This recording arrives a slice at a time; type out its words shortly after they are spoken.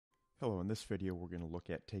Hello, in this video we're going to look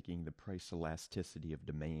at taking the price elasticity of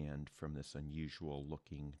demand from this unusual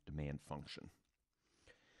looking demand function.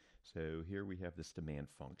 So here we have this demand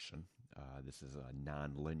function. This is a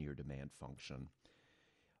nonlinear demand function.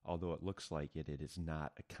 Although it looks like it is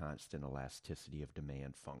not a constant elasticity of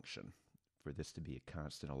demand function. For this to be a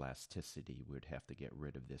constant elasticity, we would have to get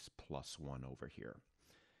rid of this plus 1 over here.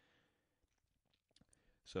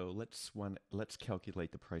 So let's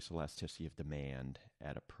calculate the price elasticity of demand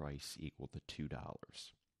at a price equal to $2.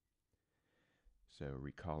 So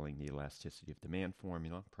recalling the elasticity of demand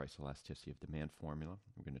formula, price elasticity of demand formula,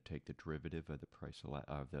 we're going to take the derivative of the price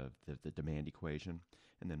of the demand equation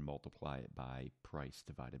and then multiply it by price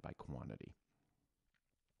divided by quantity.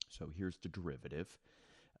 So here's the derivative.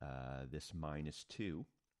 This minus 2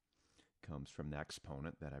 comes from the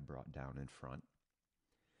exponent that I brought down in front.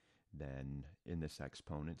 Then in this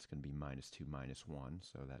exponent, it's going to be minus 2 minus 1,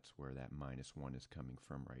 so that's where that minus 1 is coming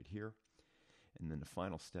from right here. And then the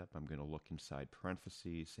final step, I'm going to look inside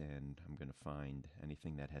parentheses, and I'm going to find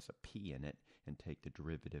anything that has a p in it and take the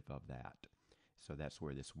derivative of that. So that's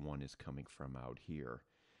where this 1 is coming from out here.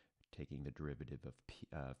 Taking the derivative of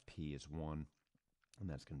p is 1, and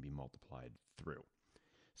that's going to be multiplied through.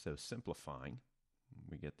 So simplifying,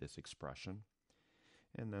 we get this expression.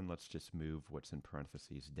 And then let's just move what's in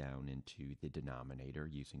parentheses down into the denominator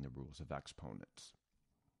using the rules of exponents.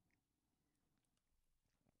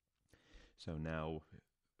 So now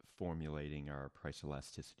formulating our price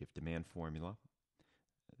elasticity of demand formula,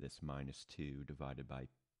 this minus 2 divided by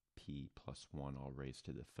p plus 1 all raised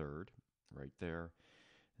to the third right there.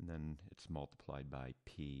 And then it's multiplied by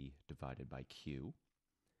p divided by q.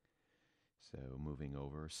 So moving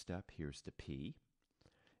over a step, here's the p.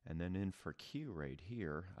 And then in for q right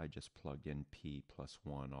here, I just plugged in p plus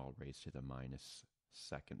 1 all raised to the minus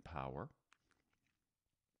second power.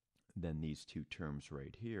 Then these two terms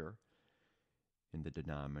right here in the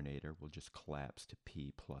denominator will just collapse to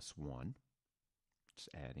p plus 1. It's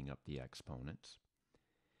adding up the exponents.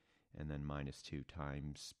 And then minus 2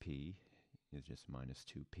 times p is just minus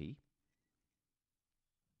 2p.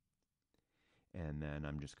 And then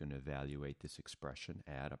I'm just going to evaluate this expression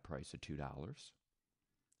at a price of $2.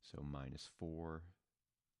 So minus 4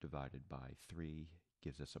 divided by 3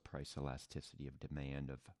 gives us a price elasticity of demand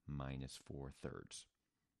of minus 4/3.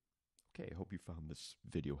 Okay, I hope you found this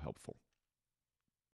video helpful.